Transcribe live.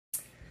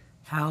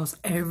How's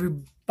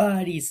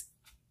everybody's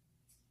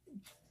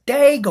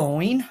day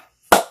going?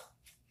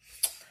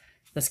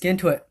 Let's get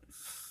into it.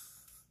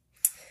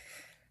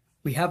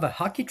 We have a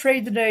hockey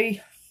trade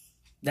today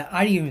that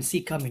I didn't even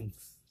see coming.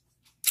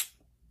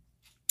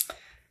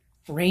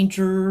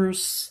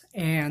 Rangers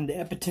and the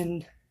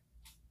Edmonton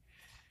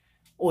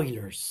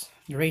Oilers.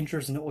 The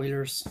Rangers and the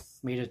Oilers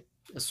made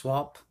a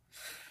swap.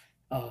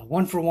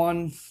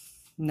 1-for-1.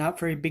 Not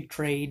very big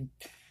trade.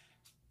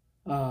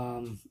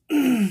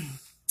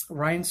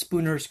 Ryan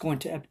Spooner is going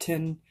to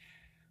Edmonton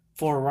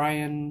for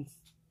Ryan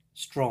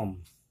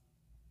Strome.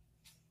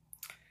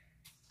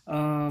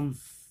 Kind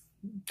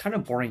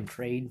of boring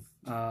trade.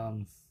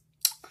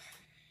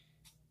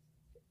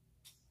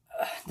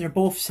 They're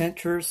both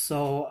centers,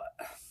 so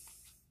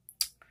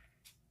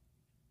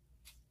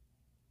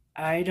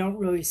I don't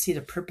really see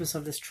the purpose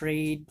of this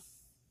trade.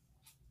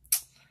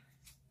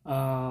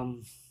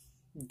 The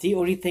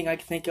only thing I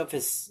can think of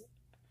is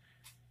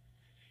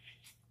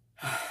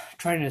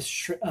trying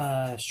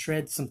to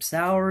shred some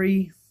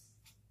salary.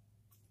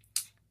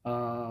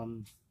 I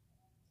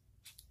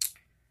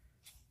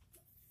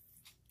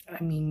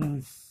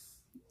mean,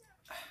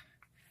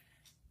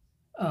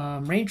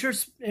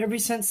 Rangers, ever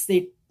since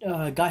they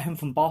got him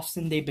from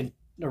Boston, the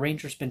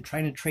Rangers been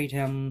trying to trade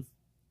him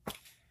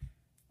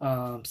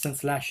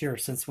since last year,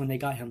 since when they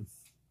got him.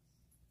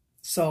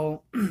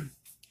 So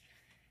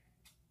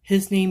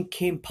his name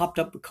popped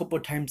up a couple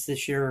of times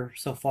this year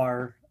so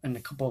far, and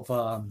a couple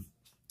of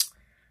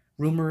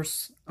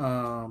rumors.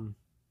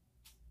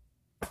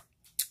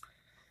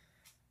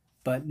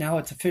 But now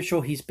it's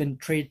official. He's been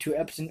traded to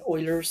Edmonton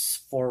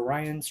Oilers for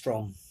Ryan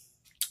Strome.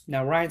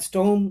 Now Ryan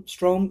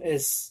Strome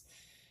is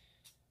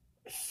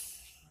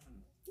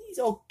he's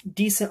a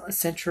decent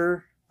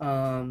center.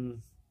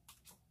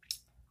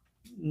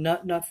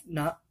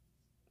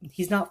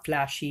 He's not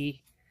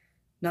flashy,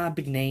 not a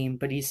big name,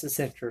 but he's a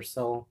center.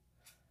 So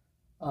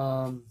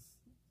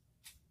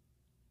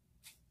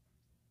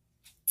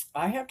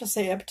I have to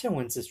say Edmonton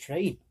wins this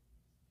trade.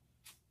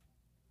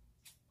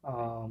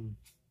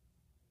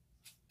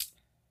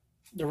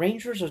 The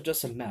Rangers are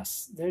just a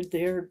mess.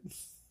 They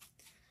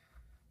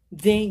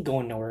ain't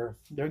going nowhere.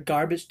 They're a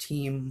garbage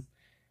team.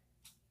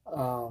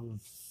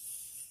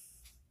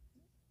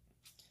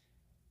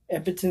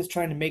 Edmonton's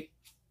trying to make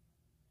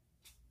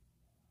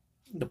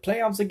the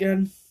playoffs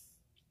again.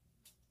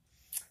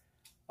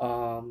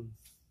 But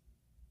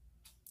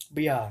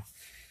yeah,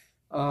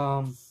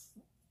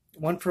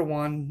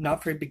 1-for-1,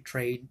 not very big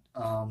trade.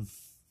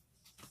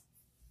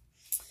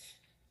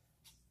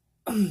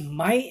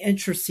 My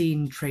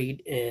interesting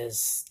trade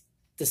is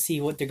to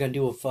see what they're gonna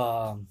do with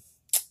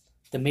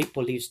the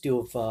Maple Leafs do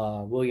with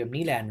William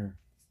Nylander.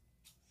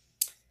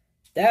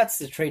 That's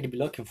the trade to be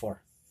looking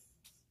for.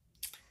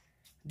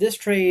 This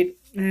trade,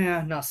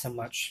 not so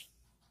much.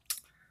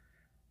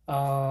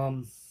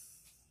 But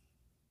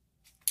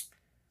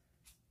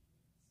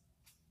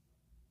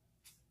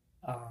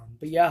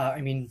yeah, I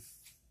mean,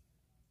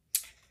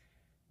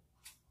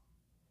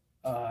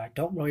 I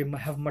don't really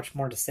have much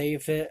more to say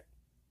of it.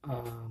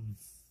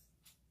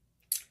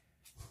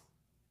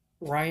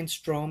 Ryan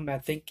Strome, I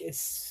think,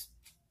 is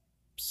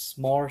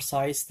smaller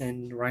size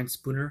than Ryan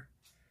Spooner.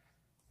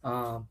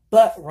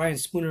 But Ryan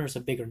Spooner is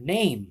a bigger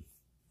name,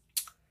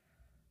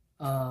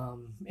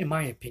 in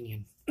my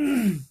opinion.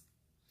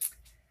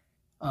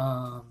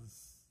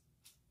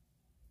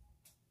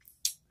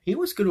 He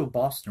was good with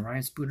Boston,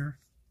 Ryan Spooner.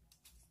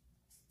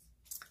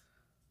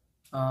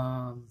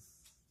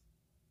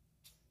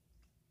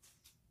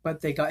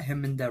 But they got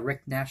him in the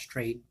Rick Nash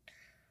trade.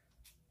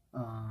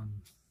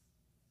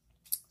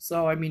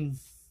 So I mean,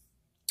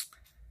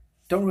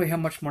 don't really have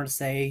much more to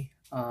say.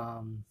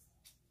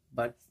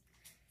 But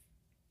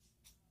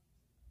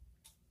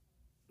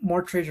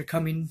more trades are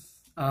coming.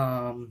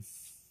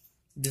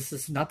 This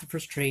is not the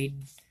first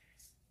trade.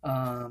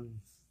 A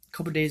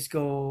couple days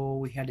ago,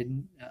 we had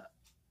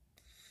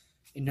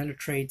another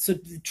trade. So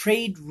the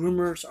trade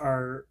rumors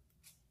are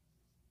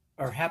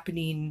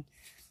happening.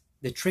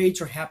 The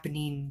trades are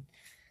happening.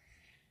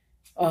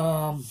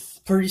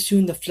 Pretty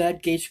soon the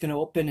floodgates are going to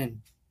open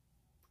and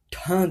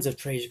tons of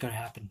trades are going to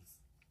happen.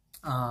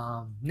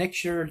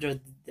 Next year the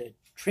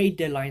trade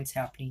deadline's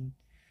happening.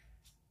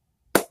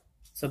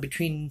 So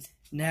between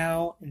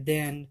now and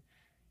then,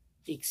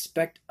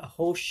 expect a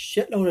whole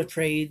shitload of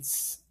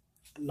trades,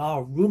 a lot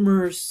of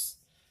rumors.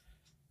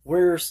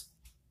 Where's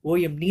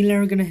William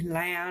Nylander going to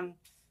land?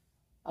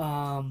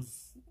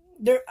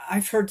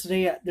 I've heard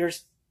today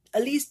there's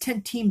at least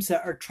 10 teams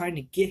that are trying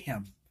to get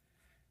him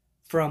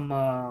from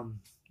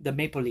the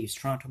Maple Leafs,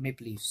 Toronto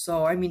Maple Leafs.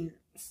 So I mean,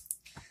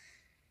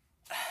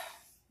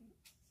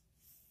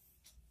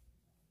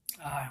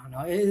 I don't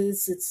know.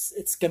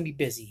 It's gonna be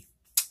busy.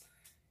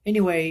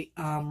 Anyway,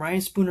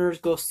 Ryan Spooner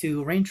goes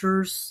to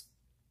Rangers.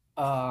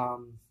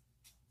 Spooner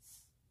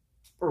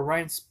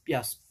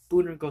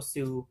goes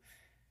to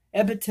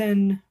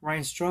Edmonton.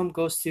 Ryan Strome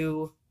goes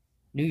to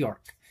New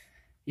York.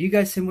 You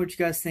guys tell me what you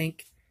guys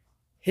think.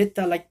 Hit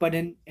that like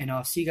button, and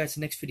I'll see you guys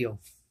in the next video.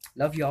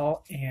 Love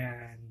y'all,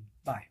 and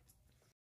bye.